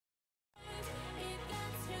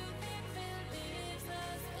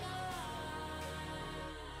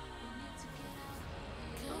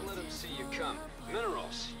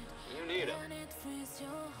Minerals. You need them.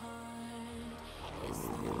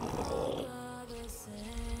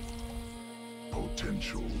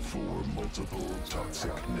 Potential for multiple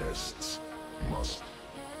toxic nests must.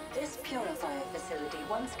 This purifier facility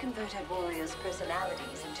once converted warriors'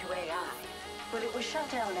 personalities into AI, but it was shut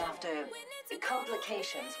down after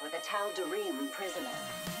complications with a Tal Dareem prisoner.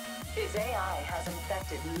 His AI has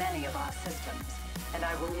infected many of our systems, and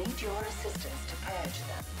I will need your assistance to purge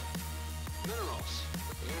them. Minerals.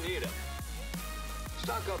 You need them.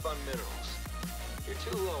 Stock up on minerals. You're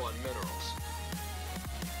too low on minerals.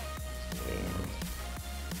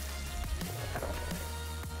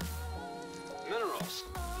 Minerals.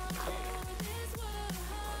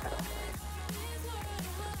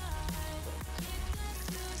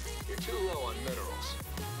 You're too low on minerals.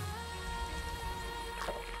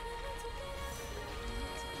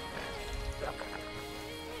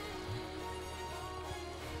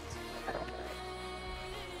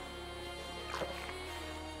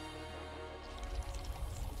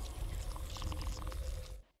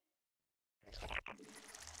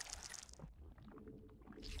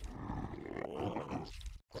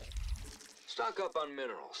 Stock up on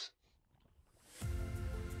minerals.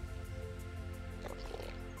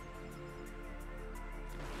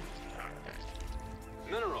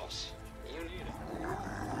 Minerals. You need them.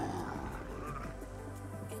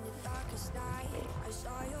 In the darkest night, I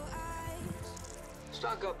saw your eyes.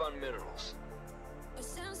 Stock up on minerals. A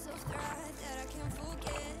sense of threat that I can't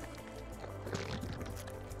forget.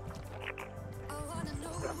 I wanna know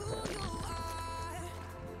who you are.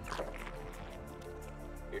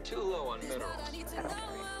 You're too low on This is what minerals. I need to know.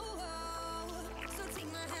 So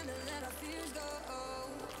take my hand and let our fears go.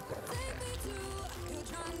 Take me to your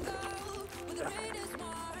jungle, where the rain is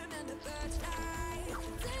warm and the birds fly.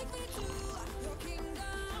 Take me to your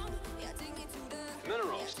kingdom. Yeah, take me to the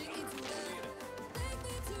Minerals. Take me to the Take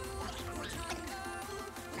me to your jungle,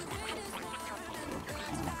 where the rain is warm and the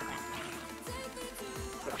birds fly. Take me to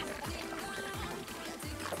your kingdom. Yeah,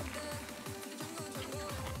 take me to the jungle.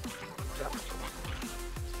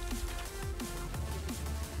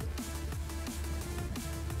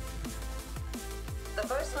 The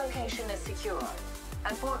first location is secure.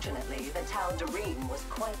 Unfortunately, the Tal Dareem was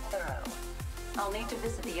quite thorough. I'll need to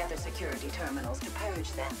visit the other security terminals to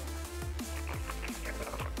purge them.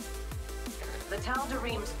 The Tal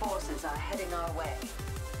Dareem's forces are heading our way.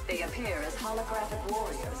 They appear as holographic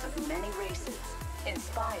warriors of many races,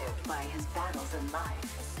 inspired by his battles in life.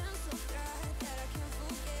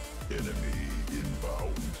 Enemy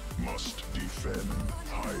inbound. Must defend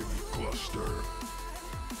Hive Cluster.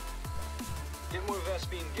 Get more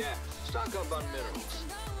Vespine gas. Stock up on minerals.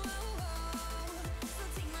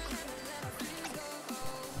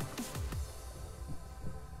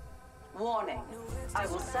 Warning. I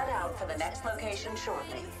will set out for the next location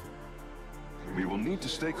shortly. We will need to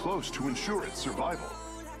stay close to ensure its survival.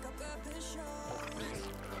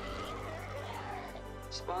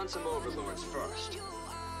 Spawn some overlords first.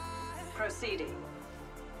 Proceeding.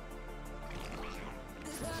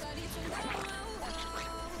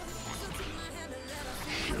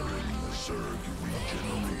 Sharing Zerg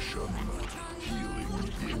regeneration.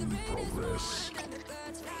 Healing in progress.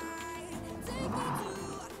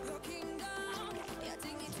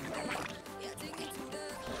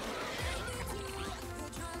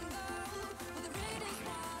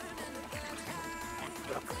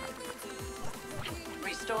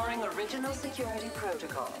 Restoring original security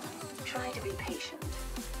protocol. Try to be patient.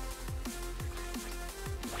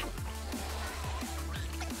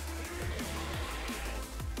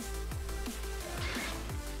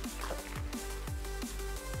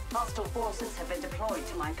 Hostile forces have been deployed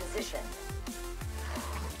to my position.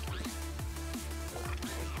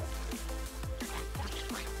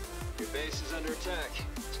 Your base is under attack.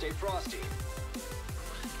 Stay frosty.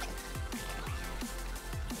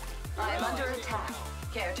 I am under attack.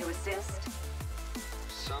 Care to assist?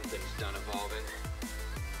 Something's done evolving.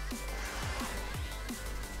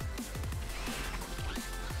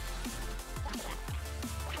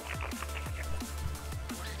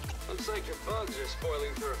 Looks like your bugs are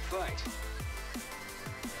spoiling for a fight.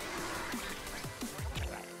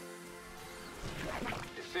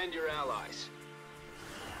 Defend your allies.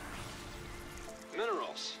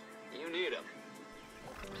 Minerals. You need them.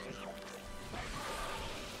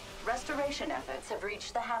 Restoration efforts have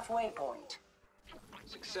reached the halfway point.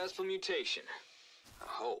 Successful mutation. I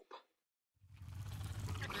hope.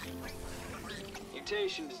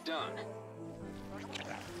 Mutation is done.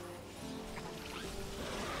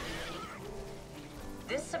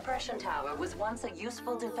 This suppression tower was once a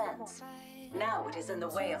useful defense. Now it is in the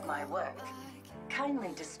way of my work. Kindly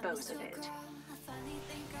dispose of it.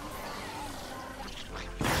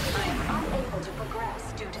 unable to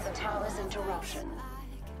progress due to the tower's interruption.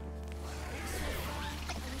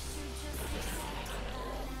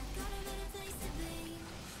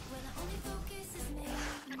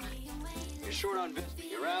 You're short on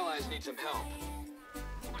your allies need some help.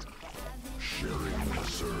 Sharing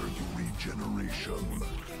Zerg regeneration.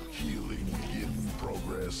 Healing in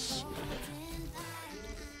progress.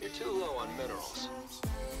 You're too low on minerals.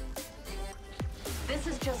 This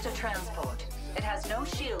is just a transport. It has no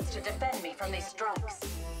shields to defend me from these strikes.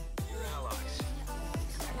 Your allies.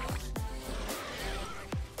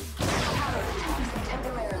 Tower attacks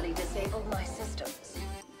temporarily disabled my systems.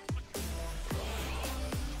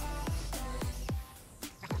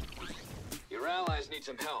 Your allies need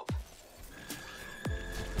some help.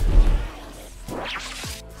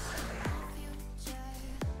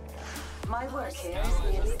 My work here is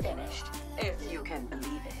nearly finished, if you can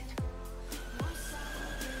believe it.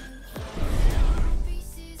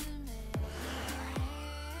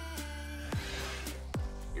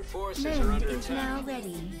 Your forces are Mend under is now attack.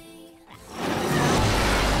 ready. At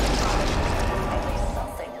least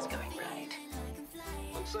something is going right.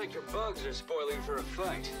 Looks like your bugs are spoiling for a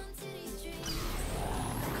fight.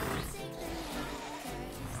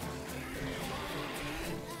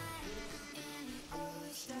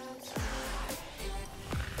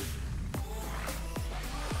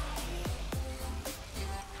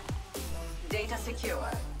 Data secure.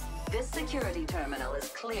 This security terminal is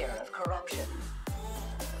clear of corruption.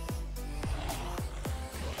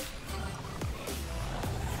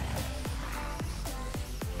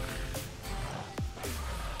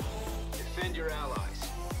 Defend your allies.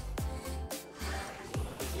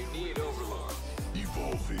 You need overlord.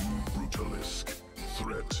 Evolving Brutalisk.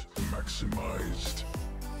 Threat maximized.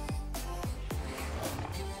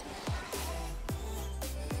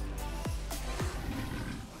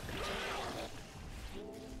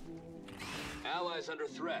 Allies under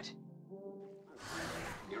threat.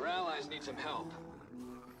 Your allies need some help.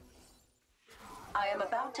 I am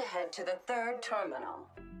about to head to the third terminal.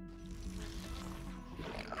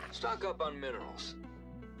 Stock up on minerals.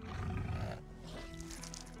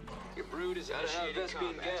 Your brood is initiating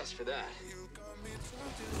combat. Gas for that.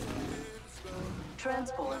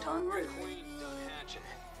 Transport en route. Queen done hatching.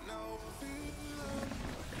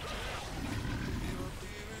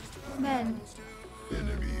 Mend.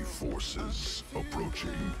 Enemy forces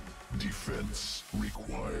approaching. Defense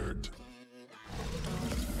required.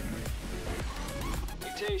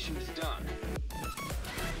 Mutation is done.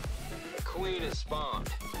 The queen is spawned.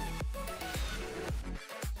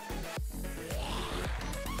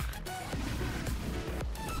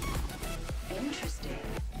 Interesting.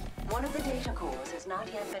 One of the data cores has not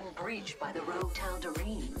yet been breached by the rogue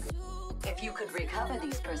Tal'Darim. If you could recover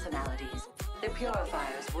these personalities, the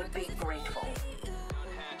purifiers would be grateful.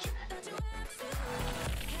 Hatching.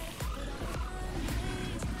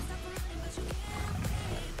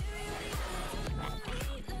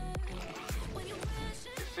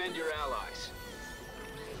 Defend your allies.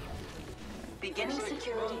 Beginning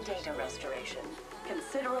security data restoration.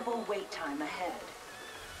 Considerable wait time ahead.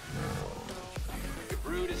 Your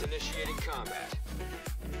brood is initiating combat.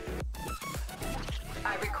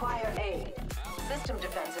 I require aid. System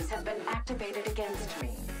defenses have been activated against me.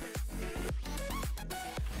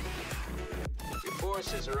 Your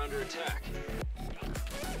forces are under attack.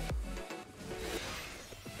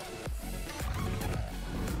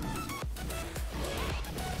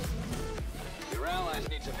 Your allies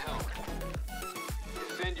need some help.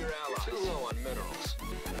 Defend your allies. You're too low on minerals.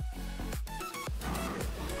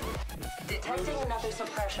 Detecting another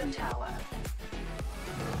suppression tower.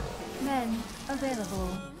 Mend available.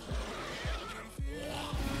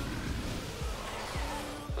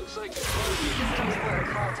 Looks like Systems work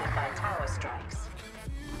halted by tower strikes.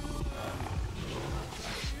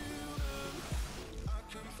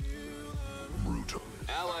 Brutal.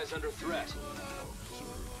 allies under threat.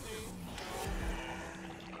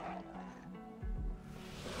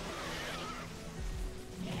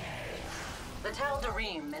 The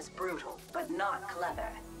Tal'Darim is brutal, but not clever.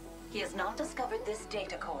 He has not discovered this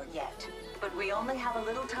data core yet, but we only have a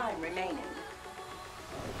little time remaining.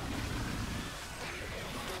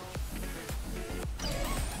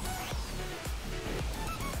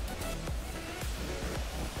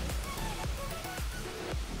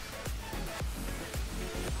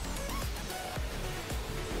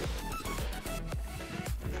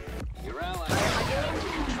 Your allies. I am beginning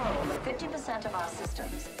to control the 50% of our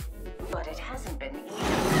systems, but it hasn't been easy.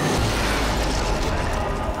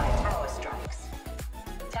 By tower strikes.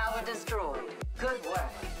 Tower destroyed. Good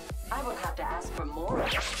work. I will have to ask for more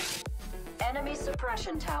of it. Enemy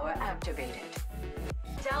suppression tower activated.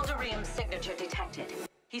 Tal'Darim's signature detected.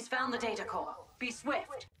 He's found the data core. Be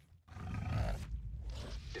swift.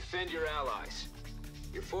 Defend your allies.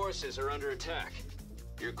 Your forces are under attack.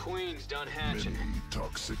 Your queen's done hatching. Many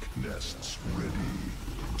toxic nests ready.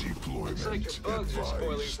 Deployment Looks like your bugs are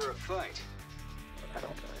spoiling advised. for a fight.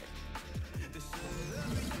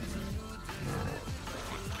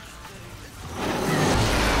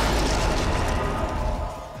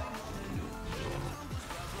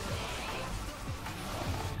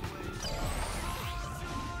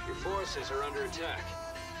 Your forces are under attack.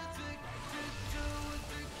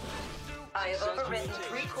 I have overridden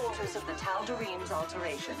 3/4 of the Tal'Darim's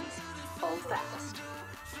alterations. Hold fast.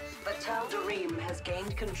 But Tal'Darim has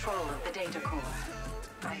gained control of the data core.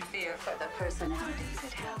 I fear for the personalities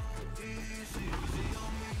it held.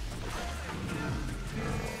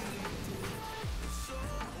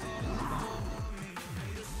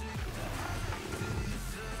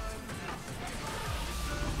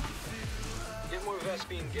 Get more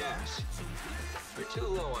Vespine gas. You're too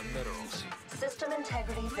low on minerals. System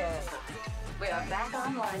integrity verified. We are back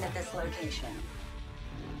online at this location.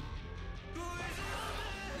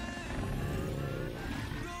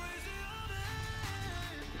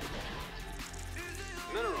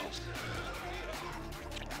 Minerals.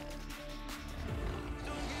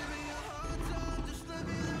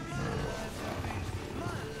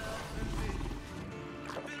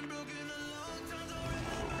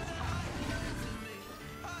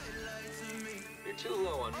 You're too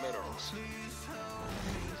low on minerals.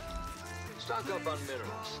 Stock up on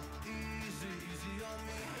minerals.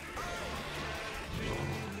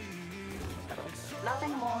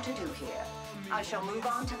 Nothing more to do here. I shall move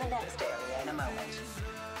on to the next area in a moment.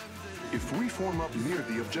 If we form up near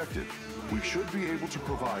the objective, we should be able to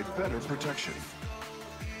provide better protection.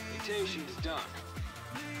 Mutation's done.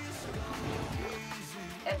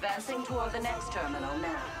 Advancing toward the next terminal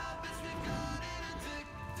now.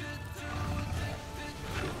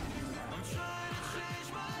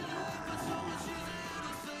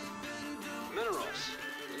 Minerals.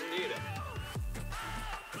 You need them.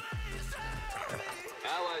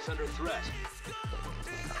 Allies under threat.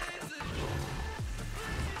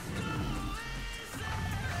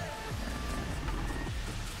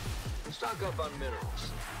 Stock up on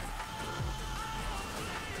minerals.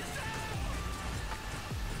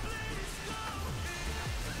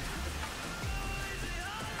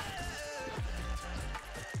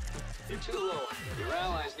 You're too low. Your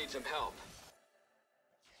allies need some help.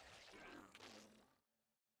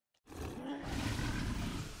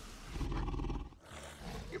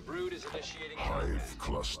 Your brood is initiating combat. Hive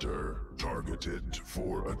cluster targeted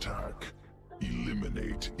for attack.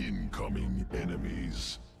 Eliminate incoming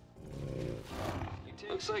enemies.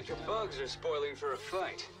 Looks like your bugs are spoiling for a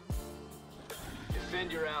fight.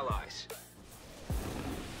 Defend your allies.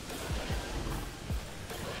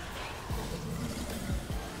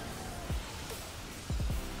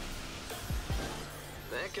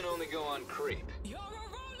 That can only go on creep.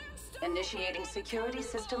 Initiating security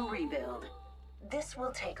system rebuild. This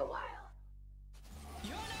will take a while.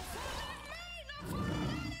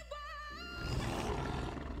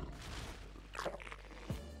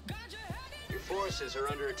 Your forces are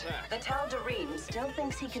under attack. The Tal'Darim still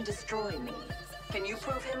thinks he can destroy me. Can you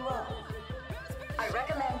prove him wrong? I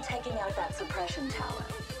recommend taking out that suppression tower.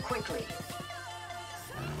 Quickly.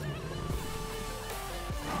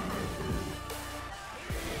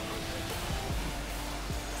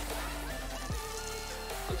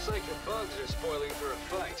 Looks like your bugs are spoiling for a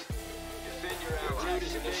fight. Defend your allies. Your brood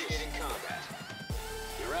is initiating combat.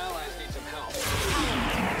 Your allies need some help.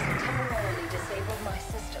 I've temporarily disabled my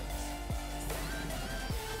systems.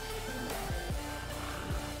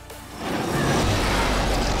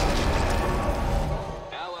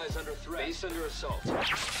 Allies under threat. Base under assault.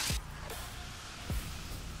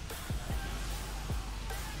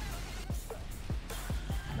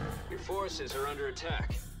 Your forces are under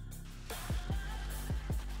attack.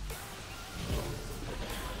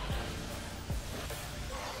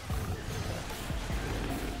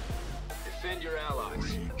 Defend your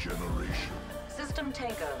allies. Regeneration. System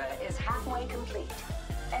takeover is halfway complete.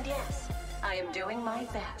 And yes, I am doing my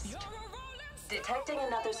best. Detecting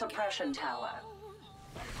another suppression tower.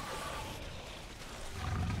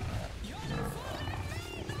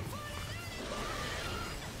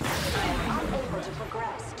 I am unable to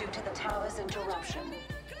progress due to the tower's interruption.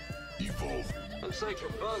 Evolve. Looks like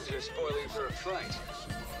your bugs are spoiling for a fight.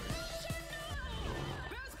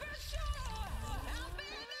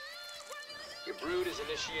 Your brood is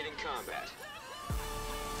initiating combat.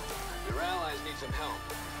 Your allies need some help.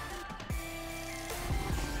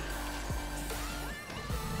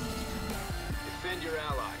 Defend your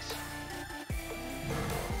allies.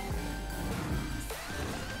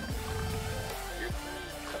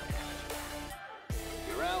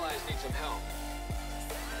 Your allies need some help.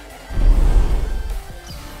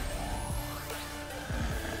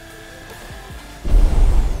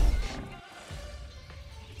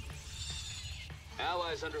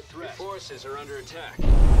 Allies under threat. Your forces are under attack.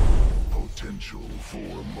 Potential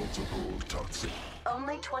for multiple toxic.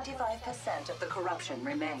 Only 25% of the corruption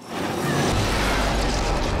remains.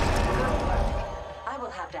 Good work. I will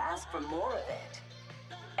have to ask for more of it.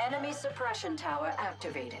 Enemy suppression tower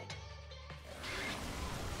activated.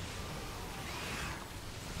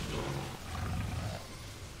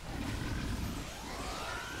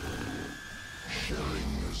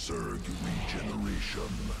 Sharing Zerg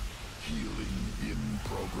regeneration. Healing in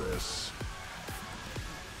progress.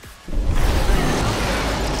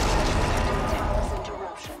 Tower's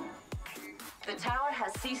interruption. The tower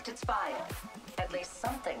has ceased its fire. At least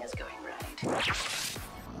something is going right.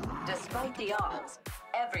 Despite the odds,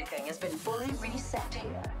 everything has been fully reset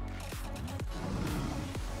here.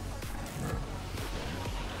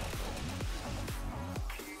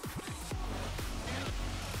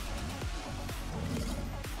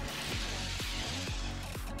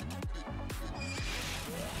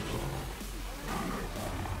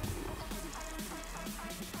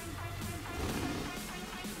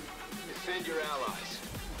 Defend your allies.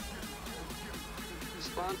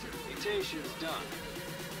 Sponsor mutations done.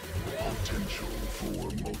 Potential for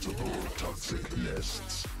multiple toxic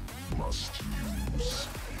nests. Must use.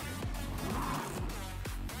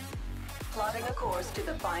 Plotting a course to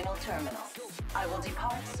the final terminal. I will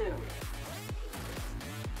depart soon.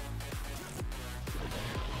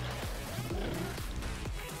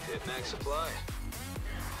 Hit max supply.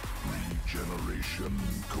 Regeneration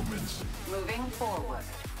commencing. Moving forward.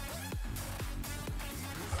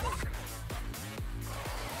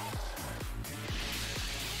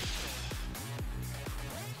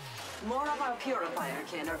 More of our purifier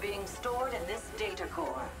kin are being stored in this data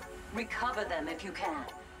core. Recover them if you can.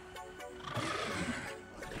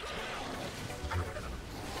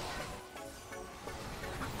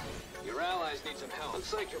 Your allies need some help.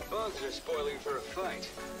 Looks like your bugs are spoiling for a fight.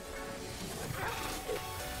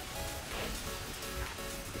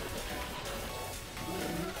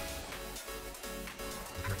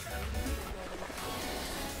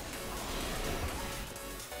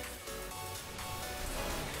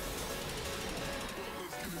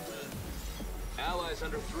 Allies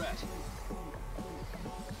under threat.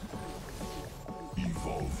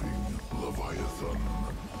 Evolving Leviathan.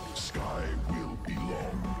 Sky will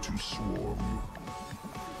belong to Swarm.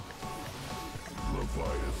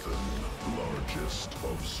 Leviathan, largest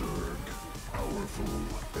of Zerg. Powerful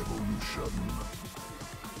evolution.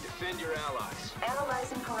 Defend your allies.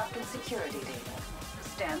 Analyzing corrupted security data.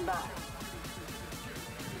 Stand by.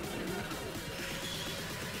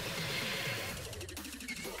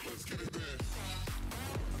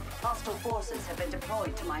 Hostile forces have been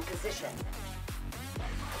deployed to my position.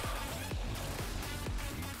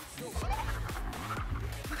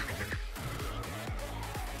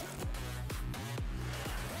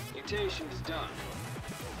 Mutation is done.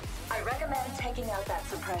 I recommend taking out that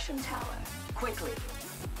suppression tower. Quickly.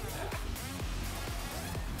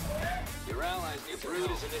 Your allies need some help.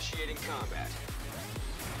 Brood is initiating combat.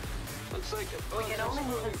 Looks like your bugs We can are only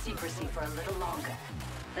move spoiling. in secrecy for a little longer.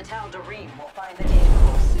 The Tal Dareem will find the data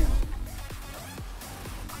core soon.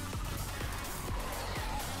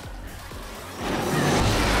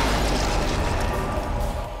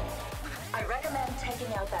 I recommend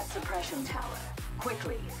taking out that suppression tower.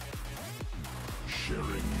 Quickly.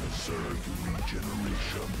 Sharing Zerg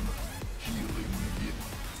regeneration. Healing in.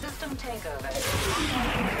 System takeover.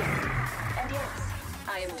 And yes,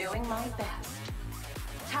 I am doing my best.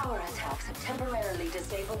 Tower attacks have temporarily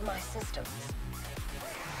disabled my systems.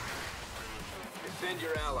 Defend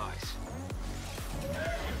your allies.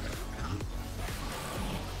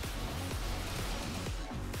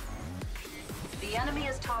 The enemy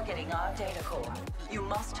is targeting our data core. You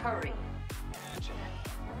must hurry.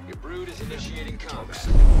 Your brood is initiating combat.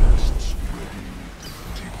 Toxic nests ready.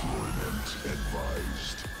 Deployment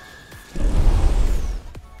advised.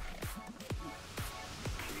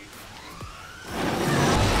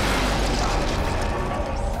 At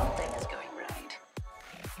least something is going right.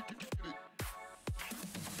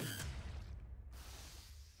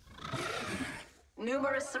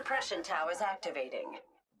 Numerous suppression towers activating.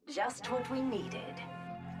 Just what we needed.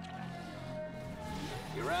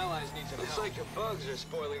 Your allies need some help. Looks like your bugs are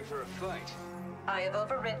spoiling for a fight. I have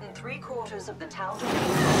overwritten 3/4 of the Tal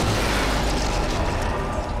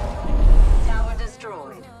Tower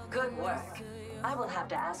destroyed. Good work. I will have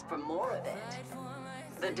to ask for more of it.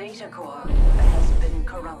 The data core has been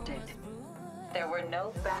corrupted. There were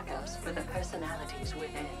no backups for the personalities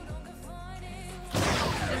within.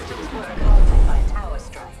 Systems were assaulted by tower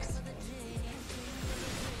strikes.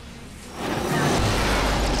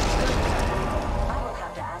 I will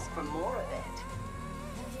have to ask for more of it.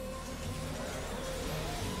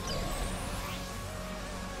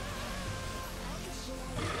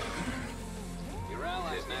 Your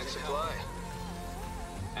allies need supply.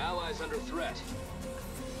 Allies under threat.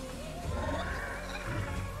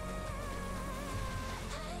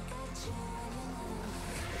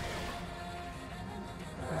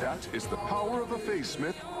 That is the power of the Phase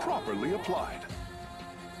Smith properly applied.